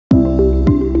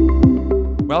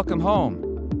Welcome home.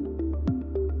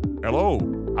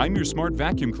 Hello, I'm your smart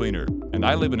vacuum cleaner, and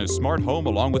I live in a smart home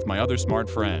along with my other smart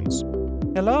friends.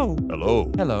 Hello.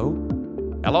 Hello. Hello.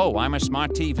 Hello, I'm a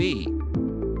smart TV.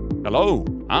 Hello,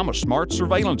 I'm a smart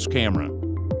surveillance camera.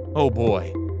 Oh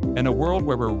boy, in a world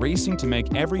where we're racing to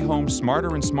make every home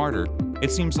smarter and smarter,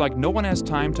 it seems like no one has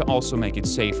time to also make it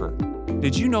safer.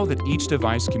 Did you know that each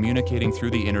device communicating through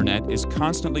the internet is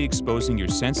constantly exposing your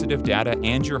sensitive data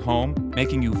and your home,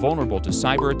 making you vulnerable to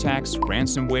cyber attacks,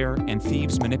 ransomware, and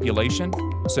thieves' manipulation?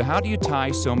 So how do you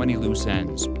tie so many loose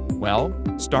ends? Well,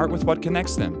 start with what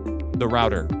connects them: the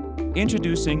router.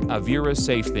 Introducing Avira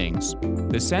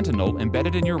SafeThings, the sentinel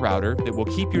embedded in your router that will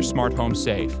keep your smart home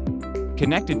safe.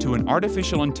 Connected to an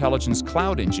artificial intelligence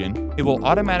cloud engine, it will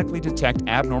automatically detect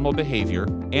abnormal behavior,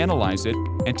 analyze it,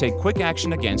 and take quick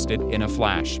action against it in a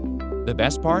flash. The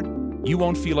best part? You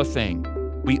won't feel a thing.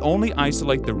 We only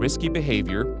isolate the risky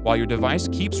behavior while your device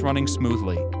keeps running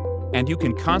smoothly. And you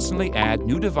can constantly add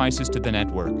new devices to the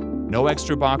network. No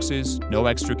extra boxes, no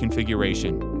extra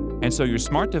configuration. And so your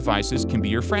smart devices can be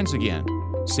your friends again.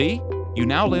 See? You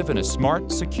now live in a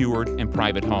smart, secured, and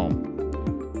private home.